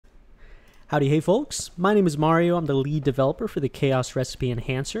Howdy, hey folks. My name is Mario. I'm the lead developer for the Chaos Recipe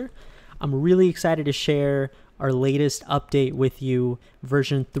Enhancer. I'm really excited to share our latest update with you,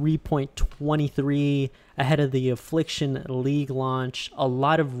 version 3.23, ahead of the Affliction League launch. A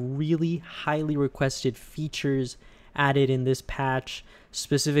lot of really highly requested features added in this patch,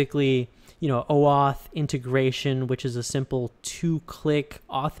 specifically, OAuth integration, which is a simple two-click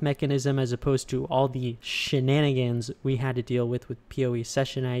auth mechanism as opposed to all the shenanigans we had to deal with PoE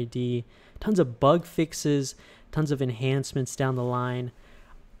session ID, tons of bug fixes, tons of enhancements down the line.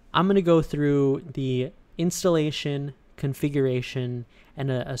 I'm going to go through the installation, configuration, and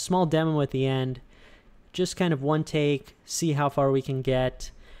a small demo at the end. Just kind of one take, see how far we can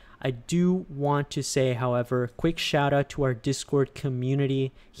get. I do want to say, however, quick shout out to our Discord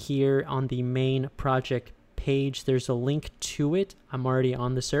community here on the main project page. There's a link to it. I'm already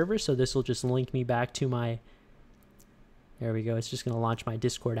on the server, so this will just link me back to my... There we go. It's just going to launch my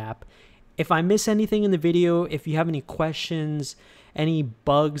Discord app. If I miss anything in the video, if you have any questions, any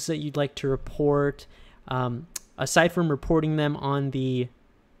bugs that you'd like to report, aside from reporting them on the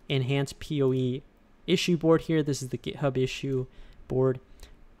Enhanced PoE issue board here, this is the GitHub issue board,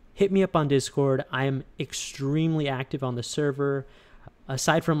 hit me up on Discord. I am extremely active on the server.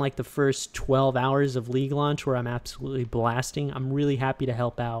 Aside from like the first 12 hours of League launch where I'm absolutely blasting, I'm really happy to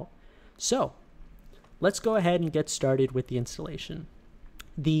help out. So let's go ahead and get started with the installation.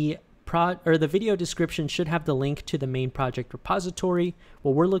 The video description should have the link to the main project repository.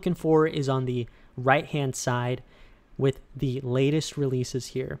 What we're looking for is on the right-hand side with the latest releases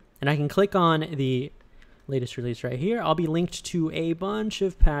here. And I can click on the latest release right here. I'll be linked to a bunch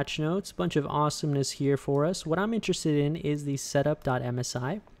of patch notes, a bunch of awesomeness here for us. What I'm interested in is the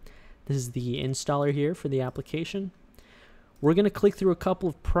setup.msi. This is the installer here for the application. We're going to click through a couple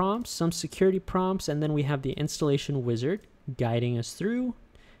of prompts, some security prompts, and then we have the installation wizard guiding us through.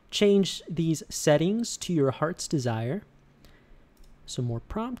 Change these settings to your heart's desire. Some more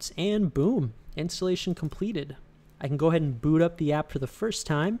prompts, and boom, installation completed. I can go ahead and boot up the app for the first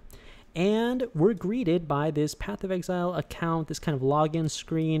time, and we're greeted by this Path of Exile account, this kind of login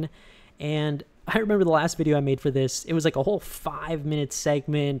screen. And I remember the last video I made for this, it was like a whole 5-minute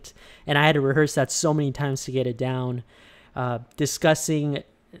segment, and I had to rehearse that so many times to get it down, discussing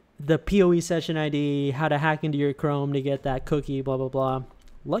the PoE session ID, how to hack into your Chrome to get that cookie, blah, blah, blah.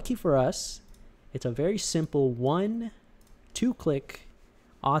 Lucky for us, it's a very simple 1-2-click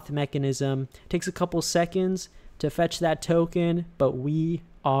auth mechanism. It takes a couple seconds to fetch that token, but we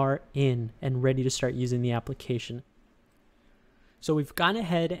are in and ready to start using the application. So we've gone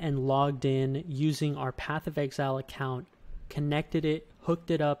ahead and logged in using our Path of Exile account, connected it,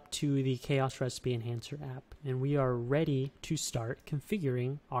 hooked it up to the Chaos Recipe Enhancer app, and we are ready to start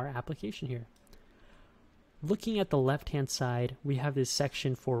configuring our application here. Looking at the left-hand side, we have this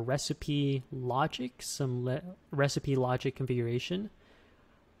section for recipe logic, some recipe logic configuration.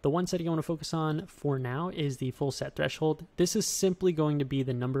 The one setting I want to focus on for now is the full set threshold. This is simply going to be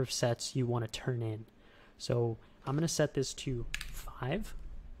the number of sets you want to turn in. So I'm going to set this to 5.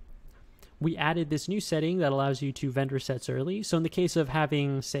 We added this new setting that allows you to vendor sets early. So in the case of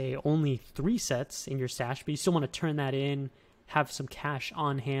having, say, only 3 sets in your stash, but you still want to turn that in, have some cash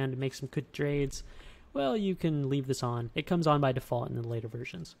on hand, make some good trades, well, you can leave this on. It comes on by default in the later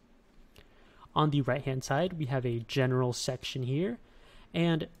versions. On the right-hand side, we have a general section here.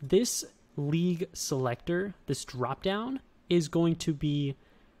 And this league selector, this drop-down, is going to be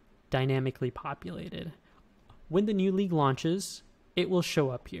dynamically populated. When the new league launches, it will show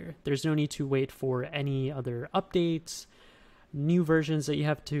up here. There's no need to wait for any other updates, new versions that you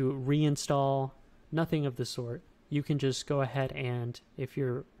have to reinstall, nothing of the sort. You can just go ahead and, if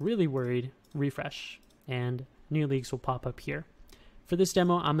you're really worried, refresh, and new leagues will pop up here. For this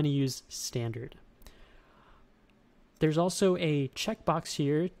demo, I'm going to use standard. There's also a checkbox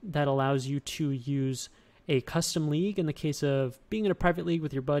here that allows you to use a custom league in the case of being in a private league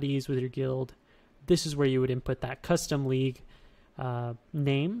with your buddies, with your guild. This is where you would input that custom league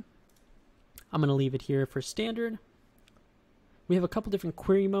name. I'm going to leave it here for standard. We have a couple different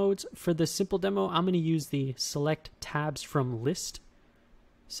query modes. For the simple demo, I'm going to use the select tabs from list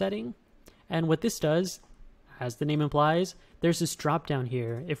setting. And what this does, as the name implies, there's this drop down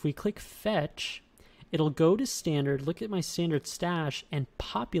here. If we click fetch, it'll go to standard, look at my standard stash, and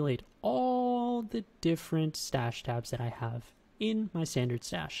populate all the different stash tabs that I have in my standard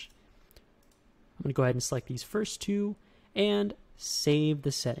stash. I'm going to go ahead and select these first 2 and save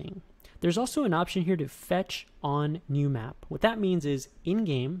the setting. There's also an option here to fetch on new map. What that means is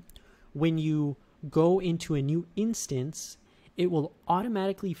in-game, when you go into a new instance, it will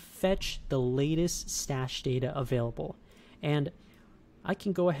automatically fetch the latest stash data available. And I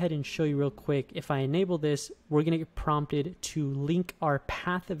can go ahead and show you real quick. If I enable this, we're going to get prompted to link our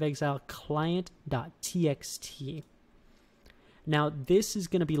Path of Exile client.txt. Now, this is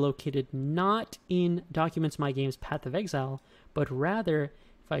going to be located not in Documents My Games Path of Exile, but rather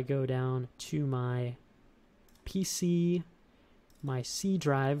if I go down to my PC, my C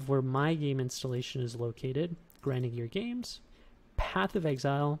drive where my game installation is located, Grinding Gear Games, Path of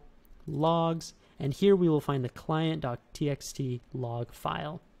Exile, logs, and here we will find the client.txt log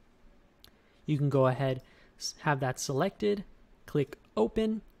file. You can go ahead, have that selected, click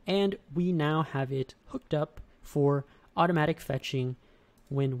open, and we now have it hooked up for automatic fetching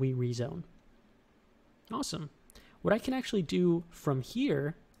when we rezone. Awesome. What I can actually do from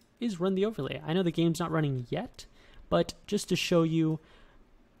here is run the overlay. I know the game's not running yet, but just to show you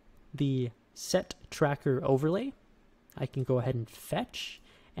the set tracker overlay, I can go ahead and fetch.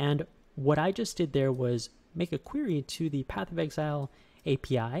 And what I just did there was make a query to the Path of Exile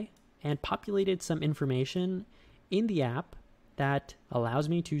API and populated some information in the app that allows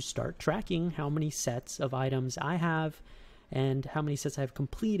me to start tracking how many sets of items I have and how many sets I've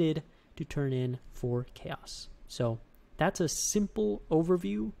completed to turn in for Chaos. So that's a simple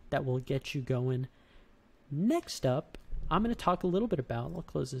overview that will get you going. Next up, I'm going to talk a little bit about, I'll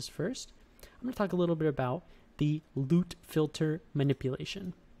close this first. I'm going to talk a little bit about the loot filter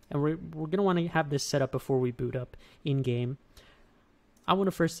manipulation. And we're going to want to have this set up before we boot up in-game. I want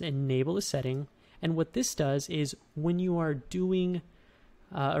to first enable a setting. And what this does is when you are doing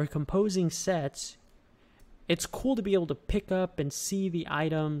or composing sets, it's cool to be able to pick up and see the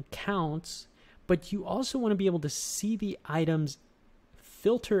item counts, but you also want to be able to see the items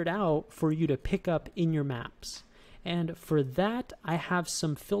filtered out for you to pick up in your maps. And for that, I have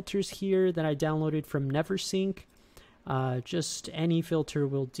some filters here that I downloaded from NeverSync. Just any filter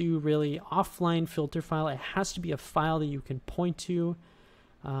will do, really. Offline filter file. It has to be a file that you can point to.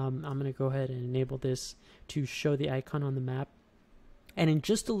 I'm going to go ahead and enable this to show the icon on the map. And in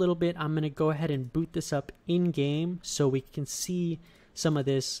just a little bit, I'm going to go ahead and boot this up in-game so we can see some of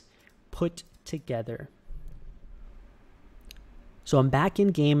this put together. So I'm back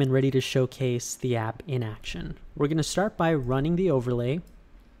in-game and ready to showcase the app in action. We're going to start by running the overlay.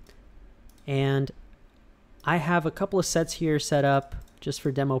 And I have a couple of sets here set up just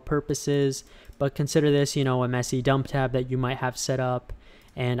for demo purposes, but consider this, you know, a messy dump tab that you might have set up.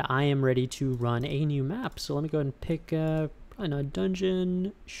 And I am ready to run a new map. So let me go ahead and pick probably not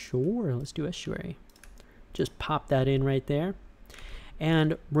dungeon. Sure, let's do estuary. Just pop that in right there.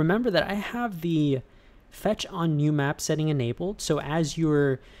 And remember that I have the fetch on new map setting enabled. So as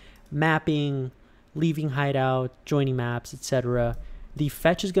you're mapping, leaving hideout, joining maps, etc., the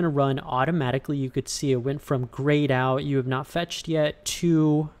fetch is going to run automatically. You could see it went from grayed out, you have not fetched yet,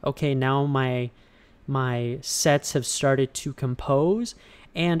 to, okay, now my sets have started to compose.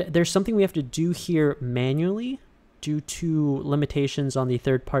 And there's something we have to do here manually due to limitations on the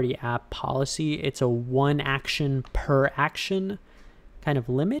third-party app policy. It's a 1 action per action kind of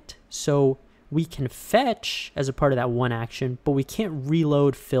limit. So we can fetch as a part of that 1 action, but we can't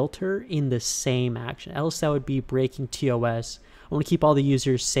reload filter in the same action. Else that would be breaking TOS. I want to keep all the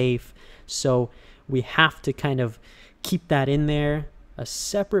users safe, so we have to kind of keep that in there. A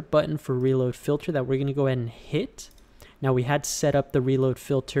separate button for reload filter that we're going to go ahead and hit. Now we had set up the reload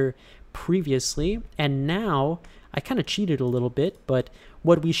filter previously, and now I kind of cheated a little bit, but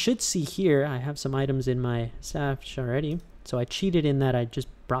what we should see here, I have some items in my stash already, so I cheated in that I just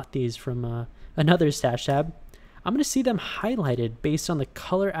brought these from another stash tab. I'm going to see them highlighted based on the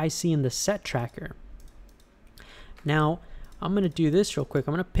color I see in the set tracker. Now I'm going to do this real quick.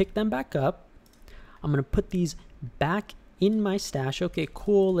 I'm going to pick them back up. I'm going to put these back in my stash. Okay,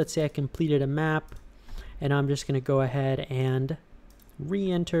 cool. Let's say I completed a map, and I'm just going to go ahead and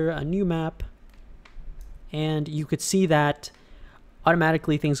re-enter a new map. And you could see that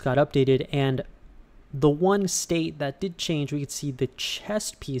automatically things got updated, and the one state that did change, we could see the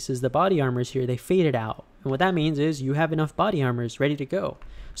chest pieces, the body armors here, they faded out. And what that means is you have enough body armors ready to go.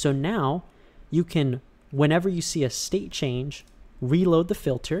 So now you can, whenever you see a state change, reload the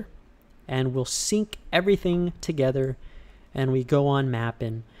filter, and we'll sync everything together, and we go on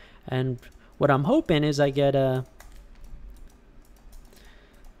mapping. And what I'm hoping is I get a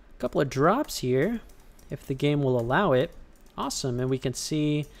couple of drops here, if the game will allow it. Awesome. And we can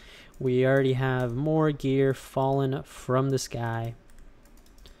see we already have more gear fallen from the sky.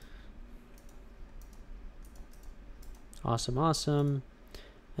 Awesome, awesome.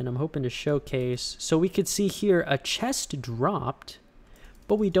 And I'm hoping to showcase. So we could see here a chest dropped,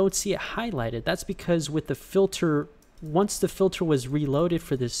 but we don't see it highlighted. That's because with the filter, once the filter was reloaded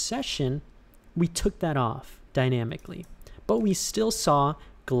for this session, we took that off dynamically. but we still saw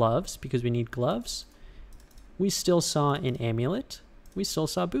gloves because we need gloves. We still saw an amulet. We still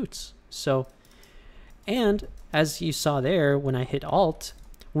saw boots. So, and as you saw there, when I hit Alt,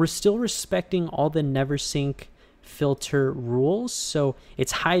 we're still respecting all the never sync filter rules. So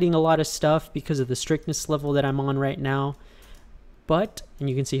it's hiding a lot of stuff because of the strictness level that I'm on right now. But, and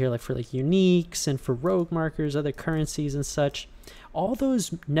you can see here like for like uniques and for rogue markers, other currencies and such, all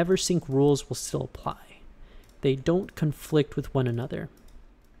those never sync rules will still apply. They don't conflict with one another.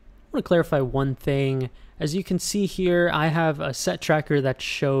 I want to clarify one thing. As you can see here, I have a set tracker that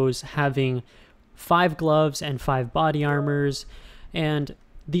shows having 5 gloves and 5 body armors, and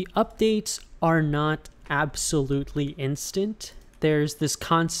the updates are not absolutely instant. There's this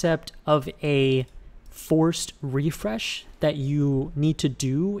concept of a forced refresh that you need to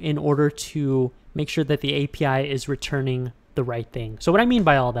do in order to make sure that the API is returning the right thing. So what I mean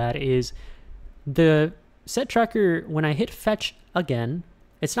by all that is the set tracker, when I hit fetch again,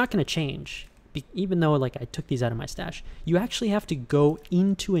 it's not going to change. Even though like I took these out of my stash, you actually have to go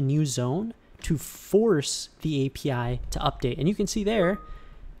into a new zone to force the API to update. And you can see there,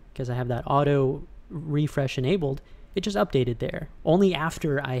 because I have that auto refresh enabled, it just updated there only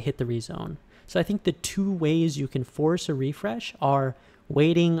after I hit the rezone. So I think the 2 ways you can force a refresh are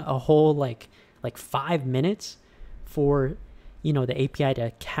waiting a whole like 5 minutes for, you know, the API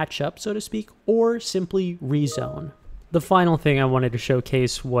to catch up, so to speak, or simply rezone. The final thing I wanted to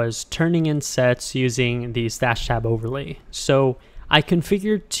showcase was turning in sets using the stash tab overlay. So I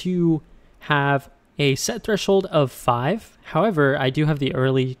configured to have a set threshold of 5. However, I do have the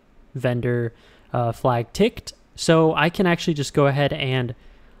early vendor flag ticked. So I can actually just go ahead and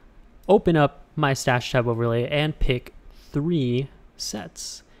open up my stash tab overlay and pick 3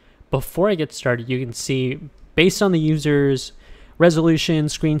 sets. Before I get started, you can see based on the user's resolution,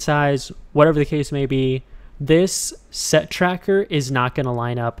 screen size, whatever the case may be, this set tracker is not going to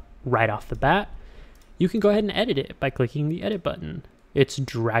line up right off the bat. You can go ahead and edit it by clicking the edit button. It's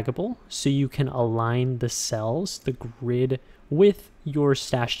draggable, so you can align the cells, the grid, with your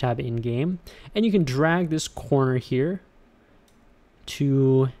stash tab in game. And you can drag this corner here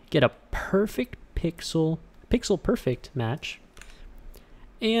to get a perfect pixel perfect match.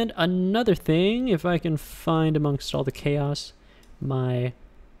 And another thing, if I can find amongst all the chaos my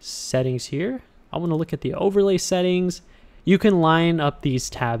settings here, I want to look at the overlay settings. You can line up these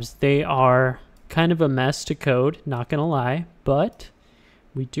tabs. They are kind of a mess to code, not gonna lie, but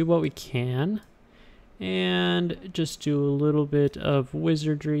we do what we can. And just do a little bit of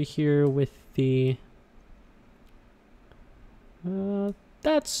wizardry here with the...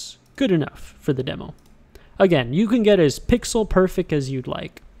 that's good enough for the demo. Again, you can get as pixel perfect as you'd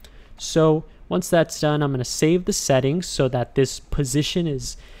like. So once that's done, I'm gonna save the settings so that this position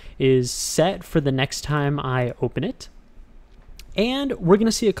is set for the next time I open it. And we're going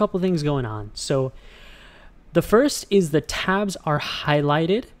to see a couple things going on. So the first is the tabs are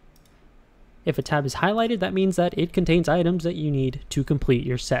highlighted. If a tab is highlighted, that means that it contains items that you need to complete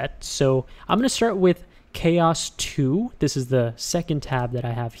your set. So I'm going to start with Chaos 2. This is the second tab that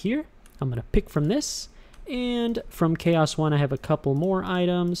I have here. I'm going to pick from this. And from Chaos 1, I have a couple more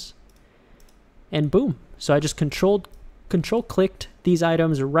items. And boom. So I just control clicked these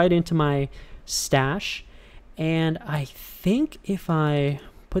items right into my stash. And I think if I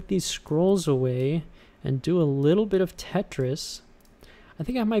put these scrolls away and do a little bit of Tetris, I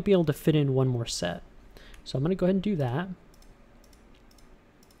think I might be able to fit in one more set. So I'm going to go ahead and do that.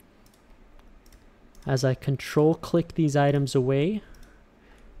 As I control click these items away,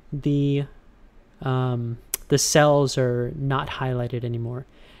 the cells are not highlighted anymore.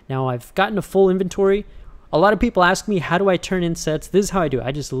 Now I've gotten a full inventory. A lot of people ask me, how do I turn in sets? This is how I do it.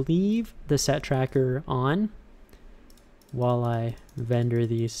 I just leave the set tracker on while I vendor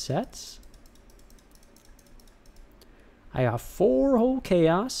these sets. I got 4 whole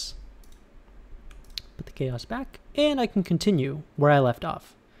chaos. Put the chaos back, and I can continue where I left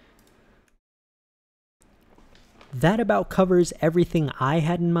off. That about covers everything I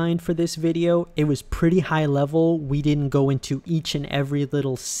had in mind for this video. It was pretty high level. We didn't go into each and every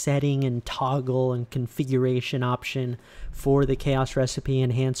little setting and toggle and configuration option for the Chaos Recipe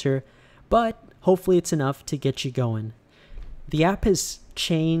Enhancer, but hopefully it's enough to get you going. The app has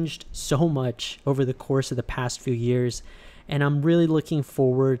changed so much over the course of the past few years, and I'm really looking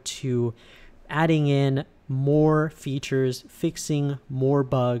forward to adding in more features, fixing more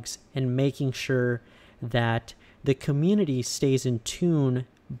bugs, and making sure that the community stays in tune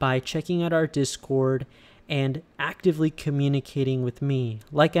by checking out our Discord and actively communicating with me.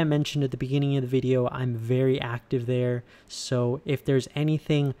 Like I mentioned at the beginning of the video, I'm very active there. So if there's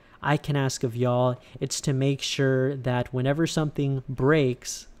anything I can ask of y'all, it's to make sure that whenever something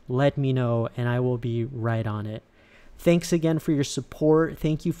breaks, let me know and I will be right on it. Thanks again for your support.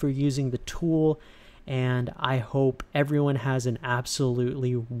 Thank you for using the tool, and I hope everyone has an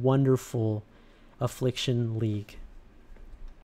absolutely wonderful Affliction League.